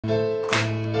So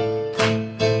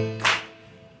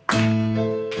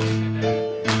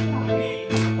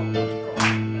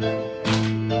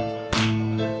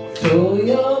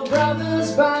your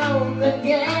brother's bound and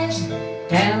gagged,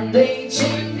 and they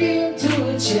chained him to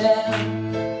a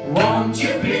chair. Won't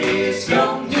you please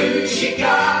come to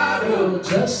Chicago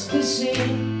just to see?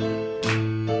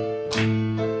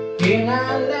 In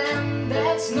a land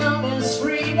that's known as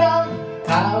freedom,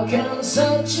 how can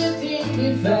such a thing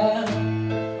be fair?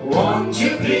 Won't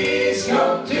you please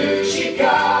come to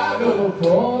Chicago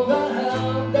for the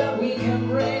help that we can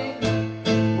bring?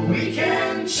 We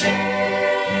can change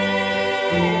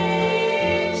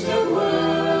the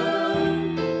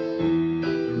world,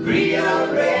 rearrange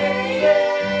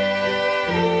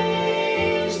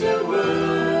the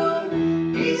world.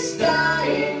 It's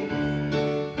dying.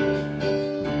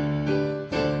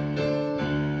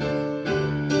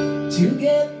 To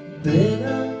get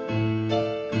better,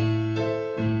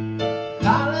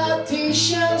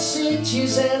 politicians sit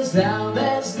yourselves down.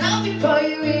 There's nothing for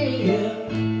you here.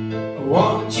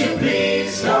 Won't you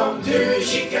please come to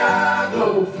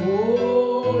Chicago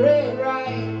for a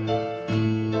ride?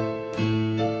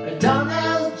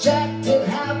 Donald Jack to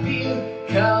help you,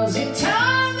 cause he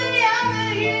turned the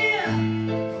other year.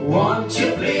 Won't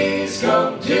you please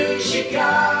come to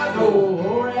Chicago,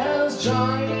 or else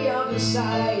join the other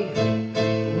side?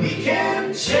 We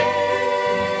can change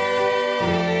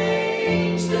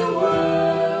the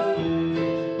world,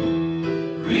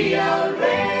 rearrange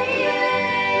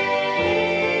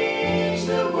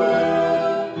the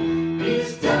world.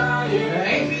 It's dying.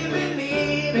 If you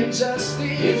believe in justice,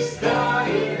 it's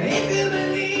dying. If you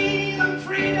believe in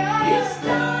freedom, it's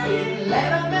dying.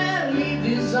 Let a man live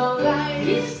his own life,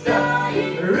 it's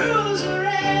dying. Rules and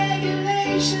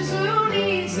regulations, who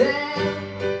needs them?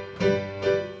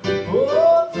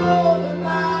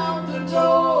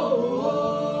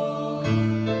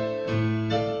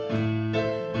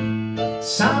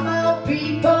 Somehow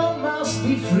people must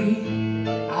be free.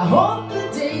 I hope the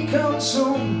day comes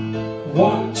soon.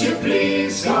 Won't you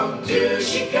please come to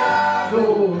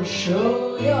Chicago?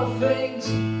 Show your face.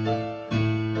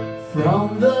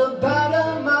 From the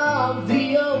bottom of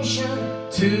the ocean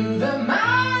to the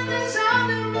mountains on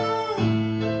the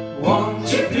moon.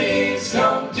 Won't you please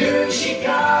come to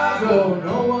Chicago?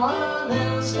 No one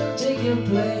else can take your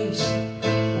place.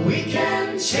 We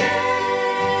can change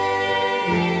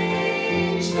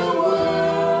the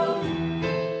world,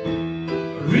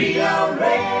 rearrange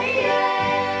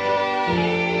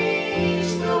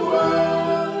the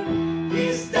world.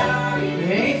 It's dying.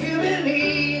 If you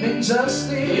believe in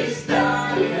justice, it's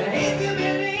dying. If you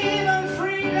believe in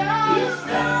freedom, it's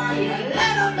dying.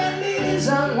 Let a man live his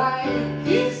own life,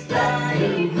 it's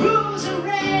dying. Rules and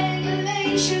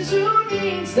regulations, who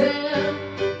needs them?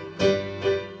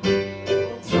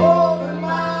 Throw them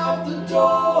out the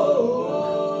door.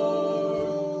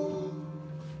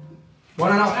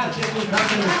 Buonanotte.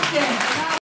 Grazie.